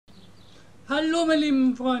Hallo meine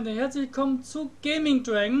lieben Freunde, herzlich willkommen zu Gaming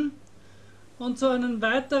Dragon und zu einer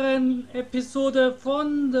weiteren Episode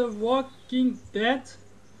von The Walking Dead.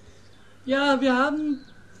 Ja, wir haben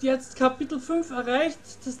jetzt Kapitel 5 erreicht,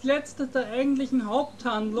 das letzte der eigentlichen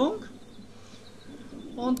Haupthandlung.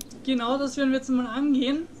 Und genau das werden wir jetzt mal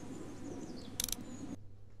angehen.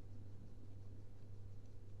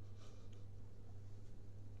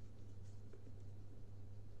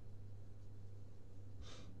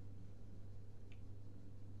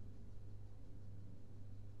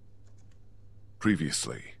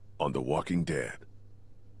 Previously on The Walking Dead.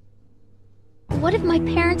 What if my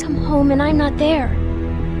parents come home and I'm not there?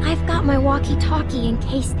 I've got my walkie-talkie in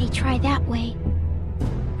case they try that way.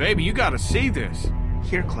 Baby, you gotta see this.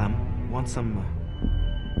 Here, Clem. Want some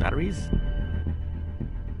batteries?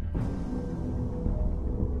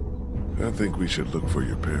 I think we should look for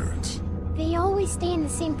your parents. They always stay in the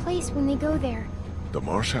same place when they go there. The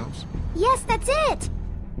Marsh House? Yes, that's it!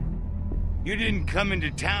 You didn't come into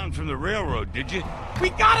town from the railroad, did you? We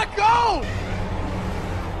gotta go!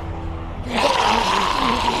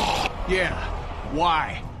 Yeah,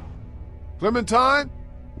 why? Clementine?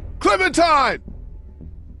 Clementine!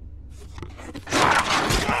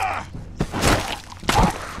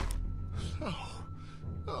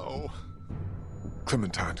 Oh.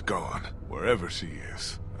 Clementine's gone. Wherever she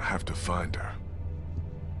is, I have to find her.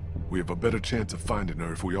 We have a better chance of finding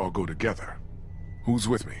her if we all go together. Who's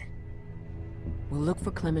with me? We'll look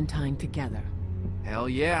for Clementine together. Hell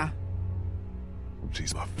yeah.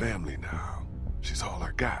 She's my family now. She's all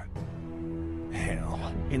I got.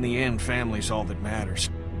 Hell, in the end, family's all that matters.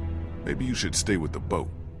 Maybe you should stay with the boat.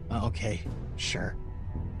 Okay, sure.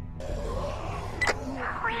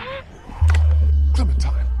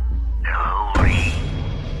 Clementine!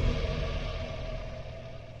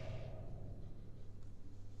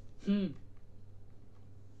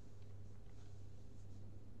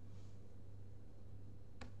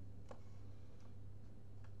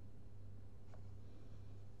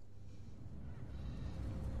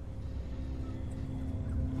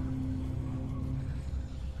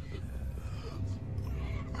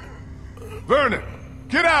 Vernon,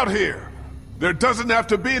 get out here! There doesn't have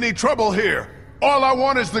to be any trouble here. All I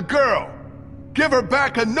want is the girl. Give her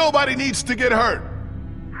back and nobody needs to get hurt.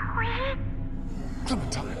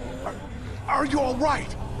 Clementine, are you all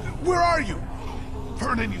right? Where are you?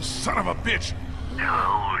 Vernon, you son of a bitch!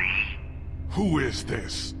 No, Lee. Who is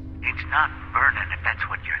this? It's not Vernon, if that's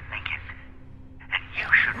what you're thinking. And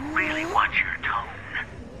you should really watch your tone.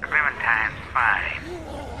 Clementine's fine.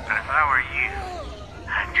 But if I were you,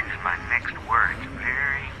 I'd choose my next words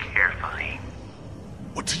very carefully.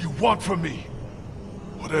 What do you want from me?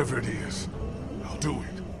 Whatever it is, I'll do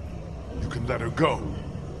it. You can let her go.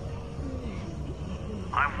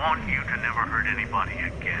 I want you to never hurt anybody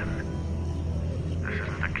again. This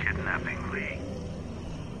isn't a kidnapping, Lee.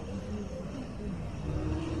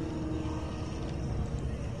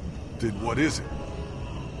 Then what is it?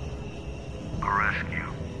 A rescue.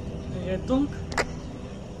 Rettung.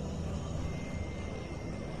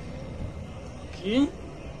 Okay.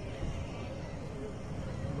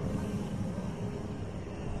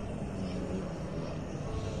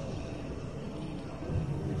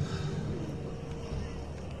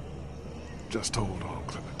 Just hold on,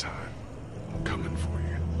 Clementine. I'm coming for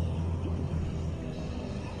you.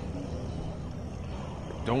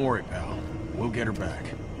 Don't worry, pal. We'll get her back.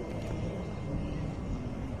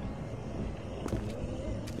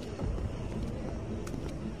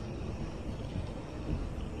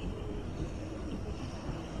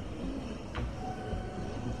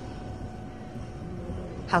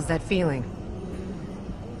 How's that feeling?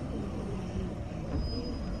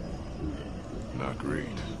 Not great.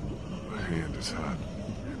 My hand is hot,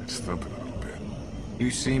 and it's thumping a little bit. You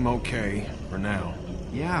seem okay, for now.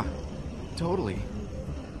 Yeah, totally.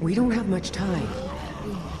 We don't have much time.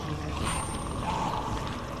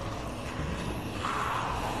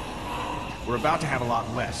 We're about to have a lot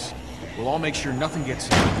less. We'll all make sure nothing gets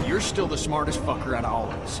in. You're still the smartest fucker out of all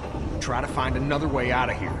of us. Try to find another way out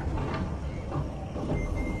of here.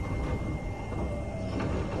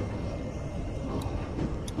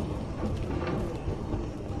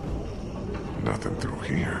 Nothing through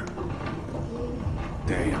here.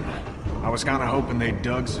 Damn. I was kinda hoping they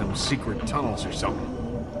dug some secret tunnels or something.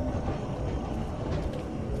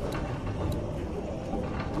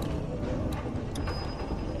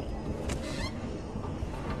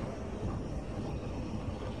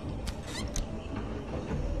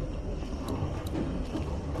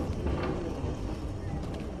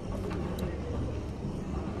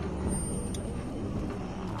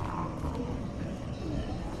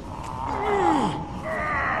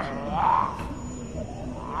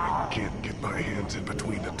 one's in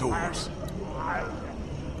between the doors. I'm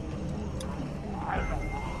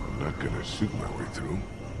not gonna shoot my way through.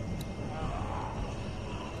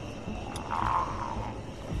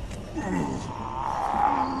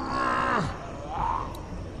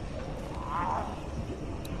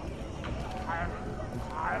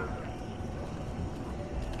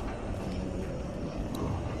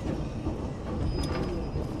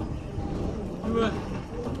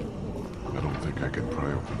 I don't think I can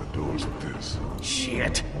pry open the doors with this.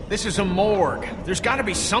 Shit. This is a morgue. There's gotta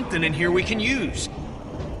be something in here we can use.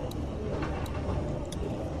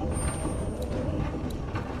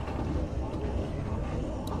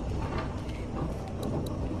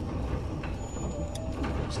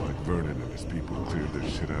 Looks like Vernon and his people cleared their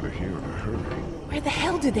shit out of here in a hurry. Where the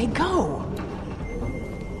hell did they go?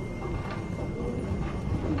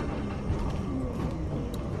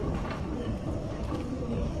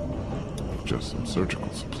 Just some surgical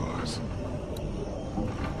supplies.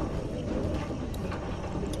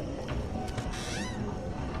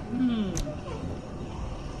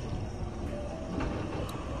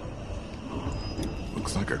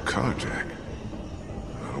 Looks like a car jack.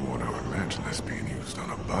 I don't want to imagine this being used on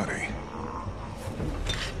a body.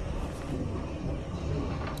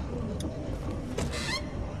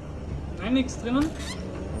 Nein, nichts drinnen.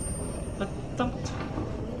 Verdammt.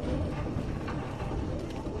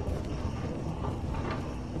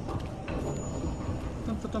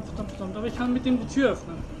 Verdammt. Aber ich kann mit dem die Tür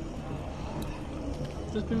öffnen.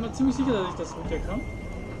 Ich bin mir ziemlich sicher, dass ich das mit der kann.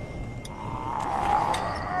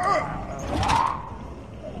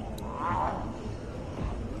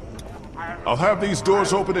 I'll have these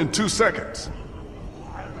doors open in 2 seconds.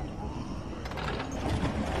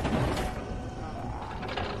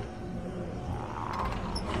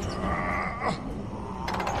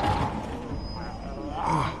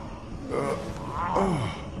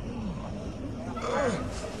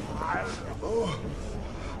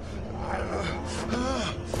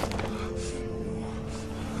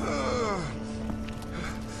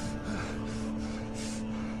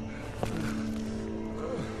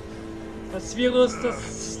 Das Virus,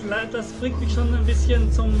 das bringt mich schon ein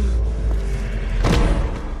bisschen zum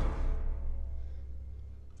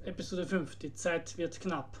Episode 5. Die Zeit wird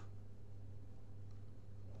knapp.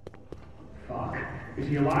 Fuck. Is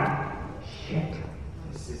he alive? Shit.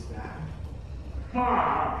 This is bad.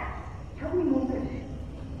 Fuck. Help me move it.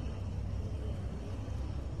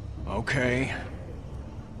 Okay.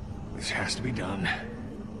 This has to be done.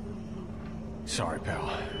 Sorry, pal.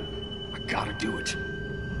 I gotta do it.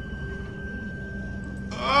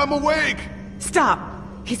 I'm awake! Stop!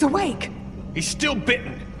 He's awake! He's still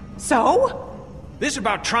bitten. So? This is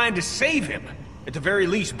about trying to save him. At the very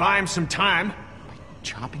least, buy him some time.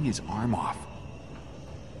 Chopping his arm off.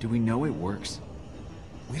 Do we know it works?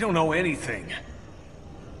 We don't know anything.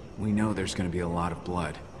 We know there's gonna be a lot of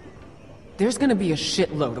blood. There's gonna be a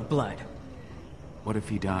shitload of blood. What if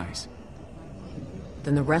he dies?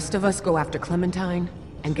 Then the rest of us go after Clementine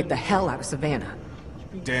and get the hell out of Savannah.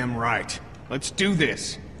 Damn right. Let's do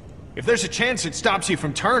this. If there's a chance it stops you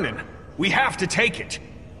from turning, we have to take it.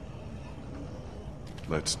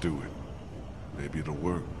 Let's do it. Maybe it'll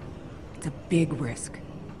work. It's a big risk.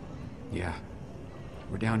 Yeah.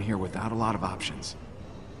 We're down here without a lot of options.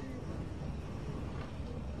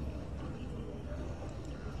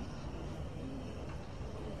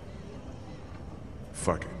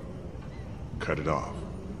 Fuck it. Cut it off.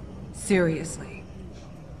 Seriously.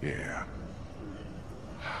 Yeah.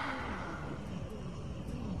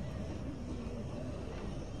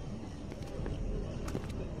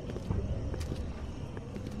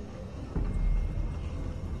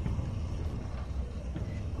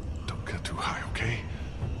 Don't get too high, okay?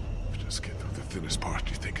 Just get through the thinnest part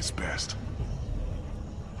you think is best.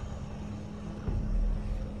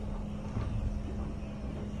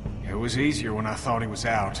 It was easier when I thought he was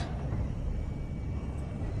out.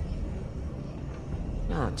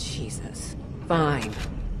 Oh, Jesus. Fine.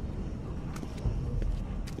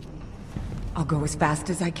 I'll go as fast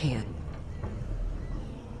as I can.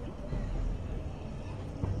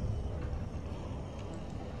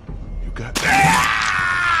 You got...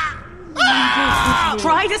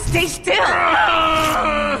 Try to stay still!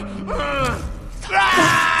 Fuck!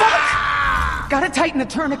 Gotta tighten the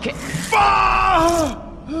tourniquet.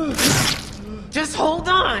 Just hold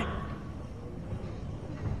on.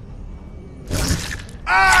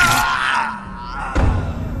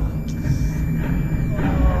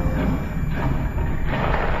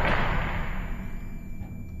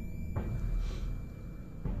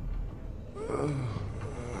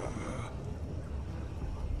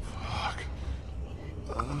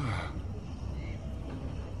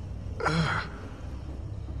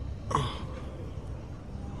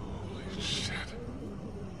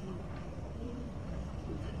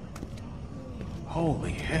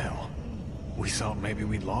 maybe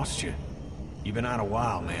we'd lost you. You've been out a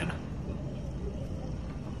while, man.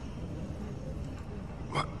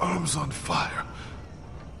 My arm's on fire.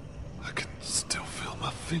 I can still feel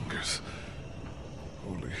my fingers.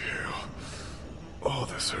 Holy hell. Oh,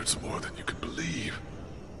 this hurts more than you can believe.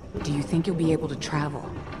 Do you think you'll be able to travel?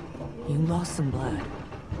 You lost some blood.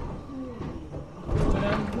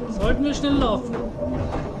 Dann sollten wir schnell laufen.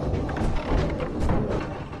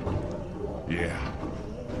 Yeah.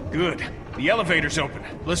 Good. The elevator's open.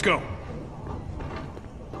 Let's go.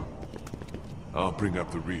 I'll bring up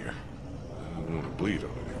the rear. I don't want to bleed on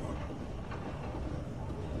anyone.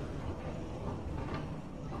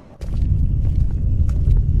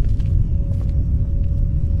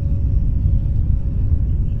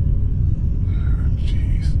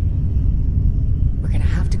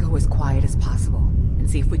 As quiet as possible and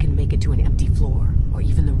see if we can make it to an empty floor or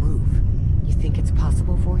even the roof. You think it's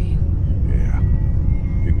possible for you? Yeah.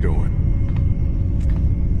 Get going.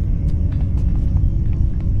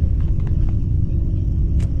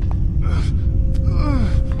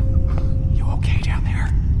 You okay down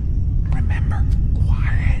there? Remember,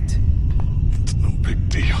 quiet. No big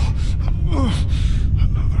deal.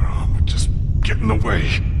 Another arm would just get in the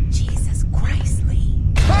way. Jesus Christ, Lee.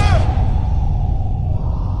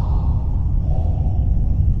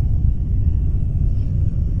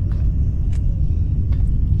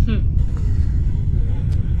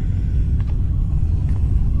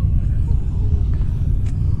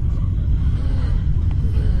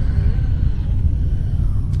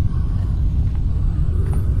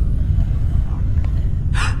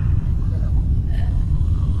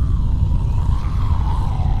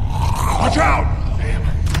 Watch out! Damn,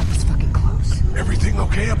 that was fucking close. Everything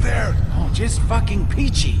okay up there? Oh, just fucking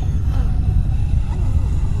peachy.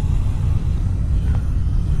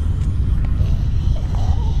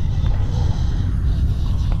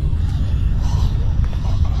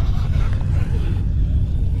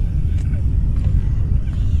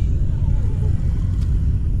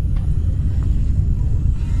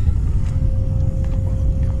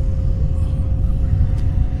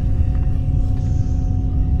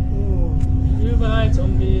 Überall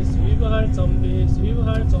Zombies, überall Zombies,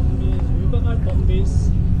 überall Zombies, überall Zombies.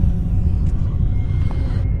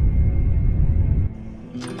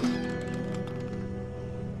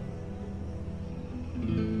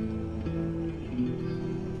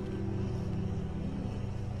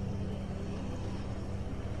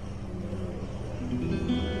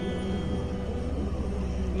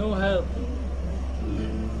 No help.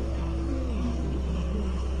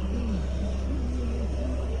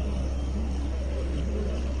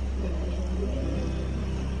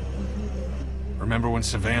 Remember when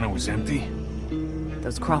Savannah was empty?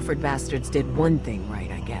 Those Crawford bastards did one thing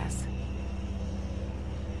right, I guess.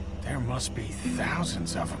 There must be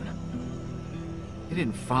thousands of them. They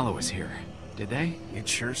didn't follow us here, did they? It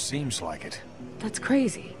sure seems like it. That's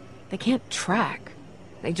crazy. They can't track.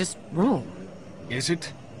 They just roam. Is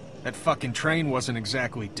it? That fucking train wasn't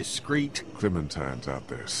exactly discreet. Clementine's out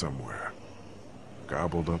there somewhere.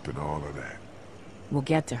 Gobbled up in all of that. We'll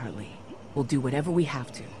get to her, Lee. We'll do whatever we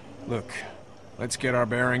have to. Look, let's get our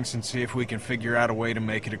bearings and see if we can figure out a way to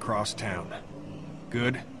make it across town.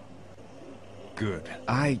 Good? Good.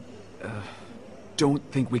 I don't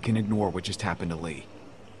think we can ignore what just happened to Lee.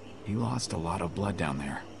 He lost a lot of blood down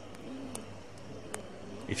there.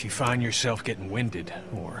 If you find yourself getting winded,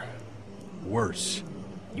 or worse,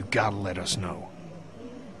 you gotta let us know.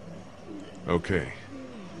 Okay.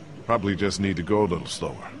 Probably just need to go a little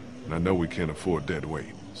slower. And I know we can't afford dead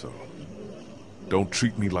weight, so... don't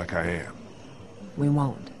treat me like I am. We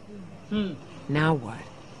won't. Now what?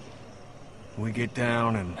 We get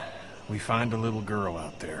down and we find a little girl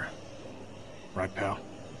out there. Right, pal?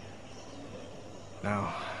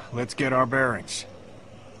 Now, let's get our bearings.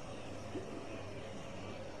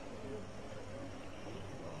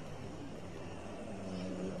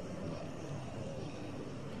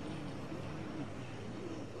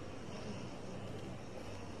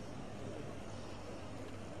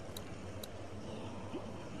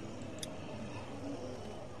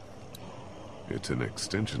 It's an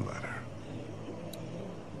extension ladder.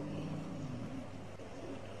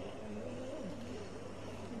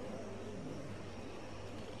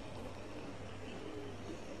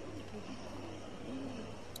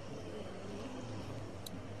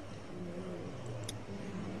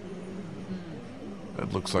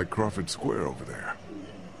 That looks like Crawford Square over there.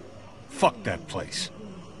 Fuck that place.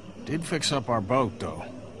 Did fix up our boat, though.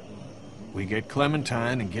 We get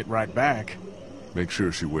Clementine and get right back. Make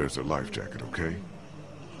sure she wears her life jacket, okay?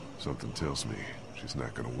 Something tells me she's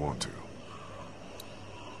not gonna want to.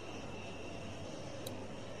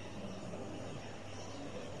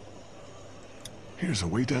 Here's a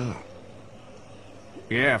way down.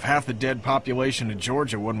 Yeah, if half the dead population of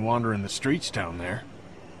Georgia wasn't wandering the streets down there.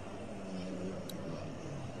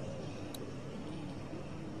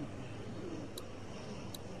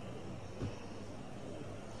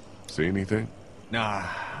 See anything? Nah,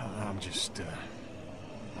 I'm just,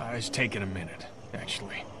 it's taking a minute,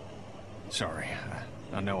 actually. Sorry,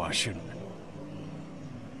 I know I shouldn't.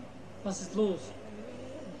 Was ist los?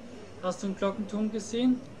 Hast du einen Glockenturm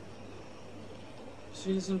gesehen?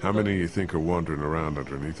 Wie viele sind How many you think are wandering around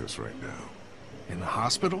underneath us right now? In the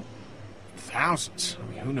hospital? Thousands.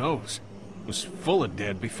 I mean, who knows? It was full of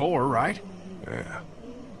dead before, right? Yeah,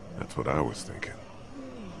 that's what I was thinking.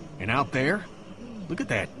 And out there? Look at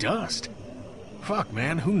that dust. Fuck,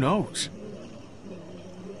 man, who knows?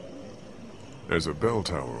 There's a bell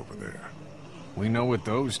tower over there. We know what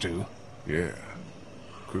those do. Yeah.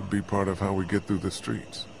 Could be part of how we get through the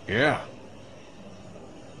streets. Yeah.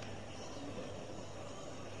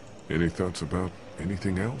 Any thoughts about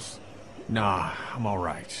anything else? Nah, I'm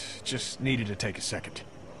alright. Just needed to take a second.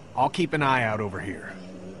 I'll keep an eye out over here.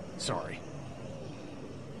 Sorry.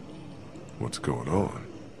 What's going on?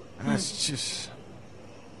 That's just...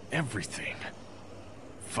 everything.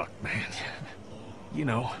 Fuck, man. You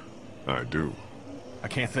know. I do. I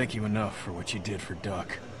can't thank you enough for what you did for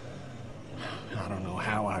Duck. I don't know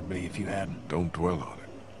how I'd be if you hadn't. Don't dwell on it.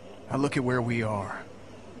 I look at where we are,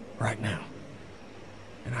 right now.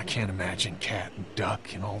 And I can't imagine Cat and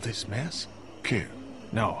Duck in all this mess. Can't.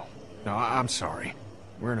 No, I'm sorry.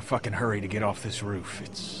 We're in a fucking hurry to get off this roof.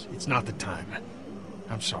 It's not the time.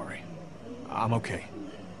 I'm sorry. I'm okay.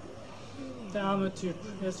 Der arme Typ.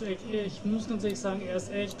 Ist echt, ich muss ganz ehrlich sagen,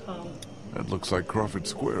 ist echt arm. That looks like Crawford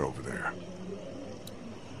Square over there.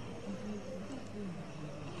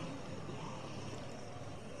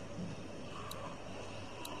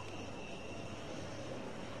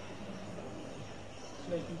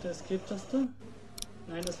 Vielleicht mit der Escape-Taste?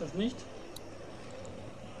 Nein, das war's nicht.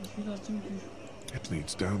 Ich will aus dem Büch. It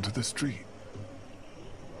leads down to the street.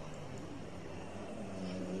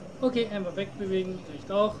 Okay, einmal wegbewegen,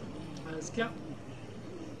 vielleicht auch. Alles klar.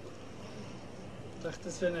 Ich dachte,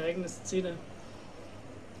 das wäre eine eigene Szene.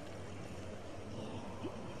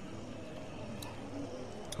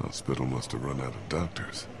 Hospital must have run out of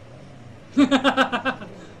doctors.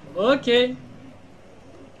 Okay.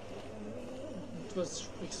 Und was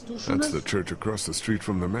sprichst du schon? That's the church across the street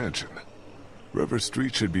from the mansion. River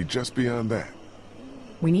Street should be just beyond that.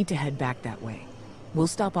 We need to head back that way. We'll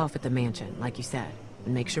stop off at the mansion, like you said,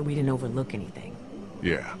 and make sure we didn't overlook anything.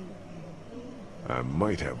 Yeah. I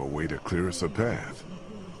might have a way to clear us a path.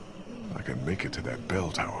 I can make it to that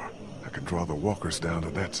bell tower. I can draw the walkers down to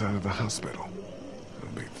that side of the hospital.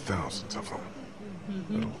 There'll be thousands of them.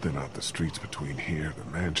 It'll thin out the streets between here,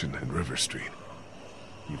 the mansion, and River Street.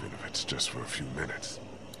 Even if it's just for a few minutes.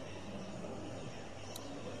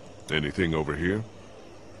 Anything over here?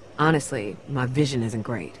 Honestly, my vision isn't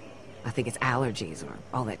great. I think it's allergies or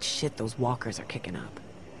all that shit those walkers are kicking up.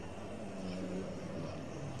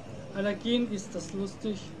 Allergien, ist das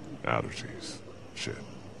lustig? Allergies. Shit.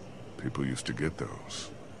 People used to get those.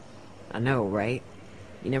 I know, right?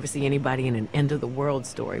 You never see anybody in an end-of-the-world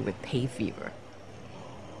story with hay fever.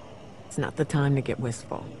 It's not the time to get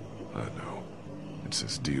wistful. I know. It's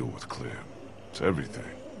this deal with Clem. It's everything.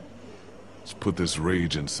 It's put this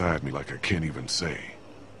rage inside me like I can't even say.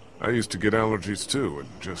 I used to get allergies too, and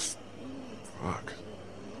just... fuck.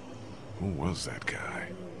 Who was that guy?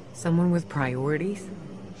 Someone with priorities?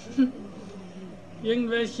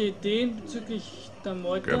 Irgendwelche Ideen bezüglich der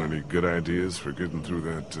Meute? Got any good ideas for getting through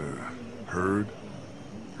that, herd?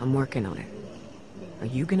 I'm working on it. Are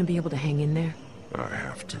you gonna be able to hang in there? I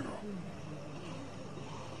have to.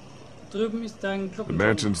 Drüben ist ein The Glockenturm.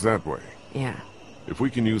 mansion's that way. Yeah. If we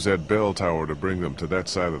can use that bell tower to bring them to that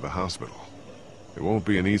side of the hospital, it won't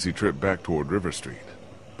be an easy trip back toward River Street,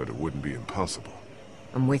 but it wouldn't be impossible.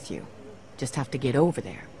 I'm with you. Just have to get over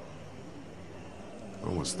there. I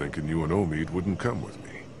was thinking you and Omid wouldn't come with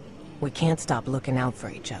me. We can't stop looking out for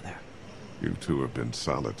each other. You two have been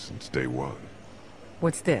solid since day one.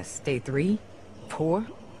 What's this, day 3? 4?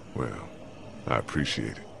 Well, I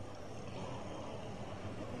appreciate it.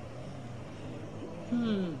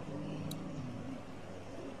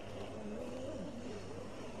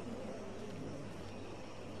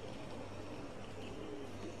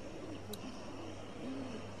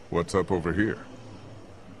 What's up over here?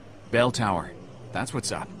 Bell tower. That's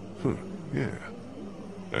what's up. Yeah.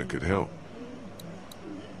 That could help.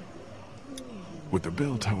 With the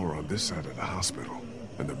bell tower on this side of the hospital,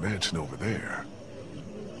 and the mansion over there,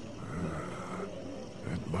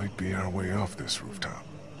 that might be our way off this rooftop.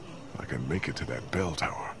 I can make it to that bell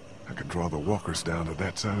tower. I could draw the walkers down to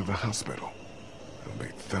that side of the hospital. There'll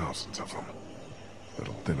be thousands of them.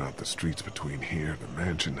 That'll thin out the streets between here, the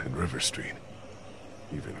mansion, and River Street.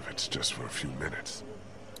 Even if it's just for a few minutes.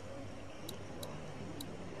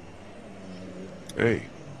 Hey.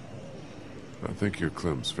 I think you're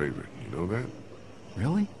Clem's favorite, you know that?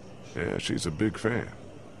 Really? Yeah, she's a big fan.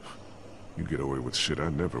 You get away with shit I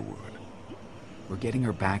never would. We're getting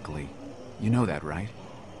her back, Lee. You know that, right?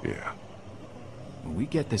 Yeah. When we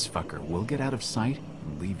get this fucker, we'll get out of sight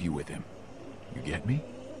and leave you with him. You get me?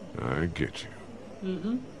 I get you.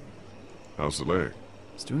 Mm-hmm. How's the leg?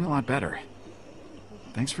 It's doing a lot better.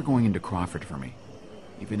 Thanks for going into Crawford for me.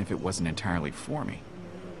 Even if it wasn't entirely for me.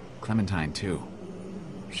 Clementine, too.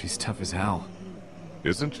 She's tough as hell.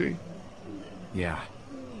 Isn't she? Yeah.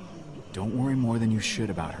 Don't worry more than you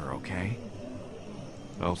should about her, okay?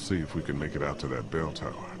 I'll see if we can make it out to that bell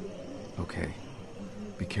tower. Okay.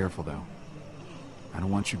 Be careful, though. I don't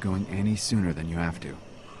want you going any sooner than you have to.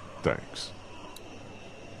 Thanks.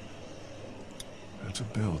 That's a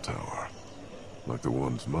bell tower. Like the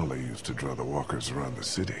ones Molly used to draw the walkers around the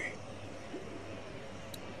city.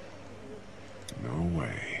 No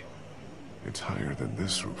way. It's higher than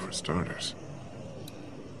this roof for starters.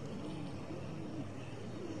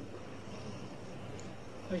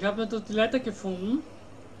 Ich habe dort die Leiter gefunden.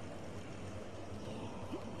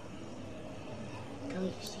 Kann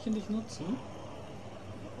ich sicher nicht nutzen.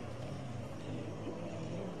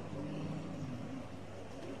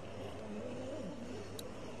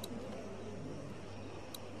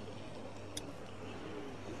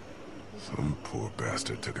 Some poor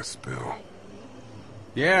bastard took a spill.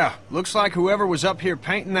 Yeah, looks like whoever was up here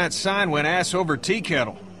painting that sign went ass over tea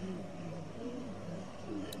kettle.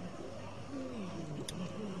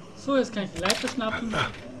 So, jetzt kann ich die Leiter schnappen.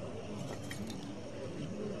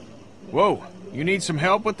 Whoa, you need some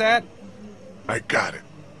help with that? I got it.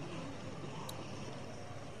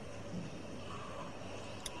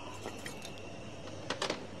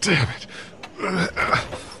 Damn it.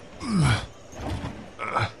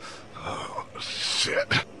 Oh,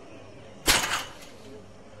 shit.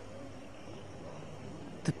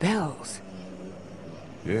 The bells.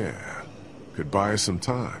 Yeah. Could buy us some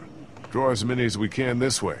time. Draw as many as we can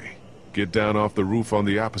this way. Get down off the roof on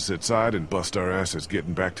the opposite side and bust our asses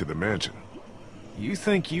getting back to the mansion. You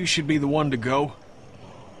think you should be the one to go?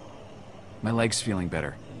 My leg's feeling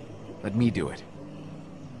better. Let me do it.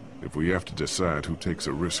 If we have to decide who takes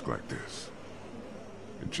a risk like this,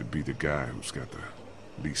 it should be the guy who's got the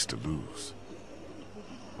least to lose.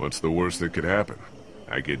 What's the worst that could happen?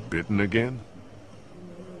 I get bitten again?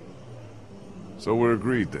 So we're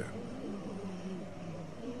agreed then.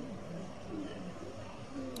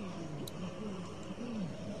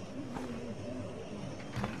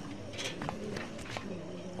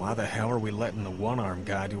 Why the hell are we letting the one-armed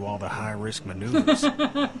guy do all the high-risk maneuvers?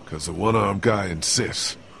 Because the one-armed guy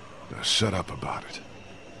insists. Now shut up about it.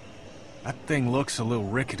 That thing looks a little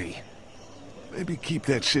rickety. Maybe keep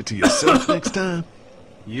that shit to yourself next time?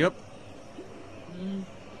 Yep.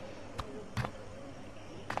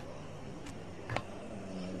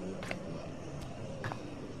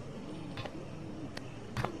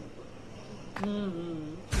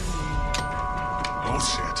 Oh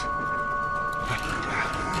shit.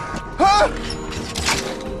 Ah!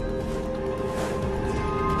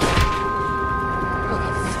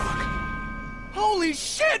 Holy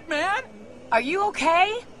shit, man! Are you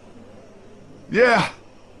okay? Yeah,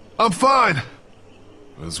 I'm fine.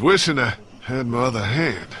 I was wishing I had my other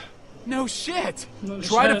hand. No shit! No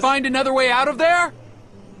Try to shit. find another way out of there?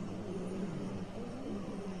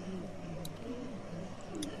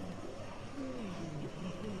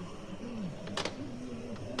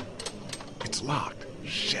 It's locked.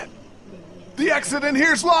 Shit. The exit in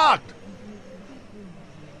here's locked!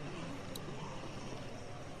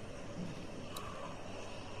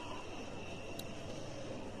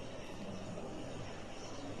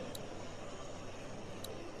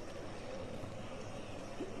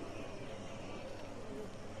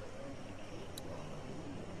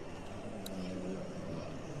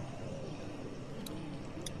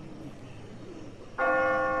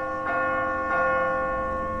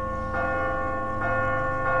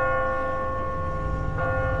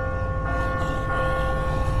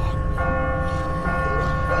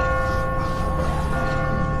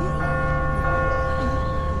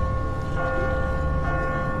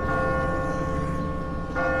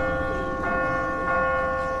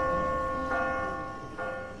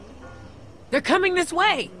 They're coming this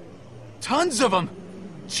way. Tons of them!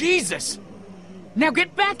 Jesus! Now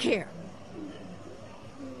get back here.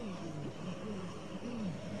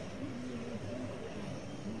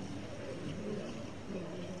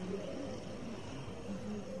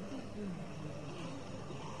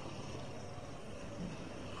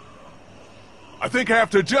 I think I have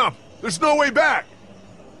to jump. There's no way back.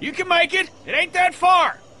 You can make it. It ain't that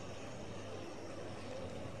far.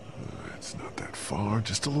 It's not that far,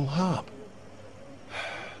 just a little hop.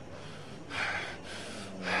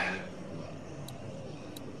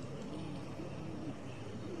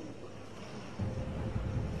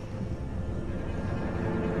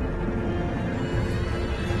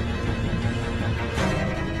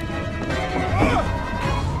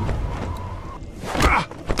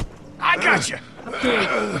 I got you.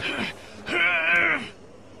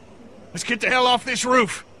 Let's get the hell off this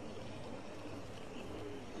roof.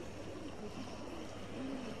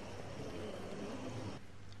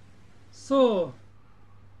 So.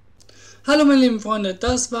 Hallo meine lieben Freunde,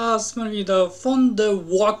 das war's mal wieder von The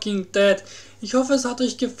Walking Dead. Ich hoffe, es hat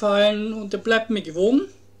euch gefallen und ihr bleibt mir gewogen.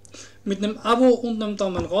 Mit einem Abo und einem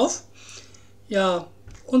Daumen rauf. Ja,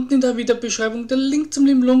 unten in der Videobeschreibung der Link zum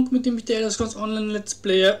lieben Lunk, mit dem ich die Elder Scrolls Online Let's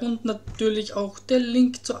Player und natürlich auch der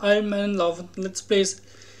Link zu all meinen laufenden Let's Plays.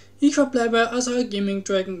 Ich verbleibe als euer Gaming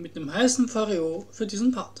Dragon mit einem heißen Fareo für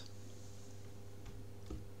diesen Part.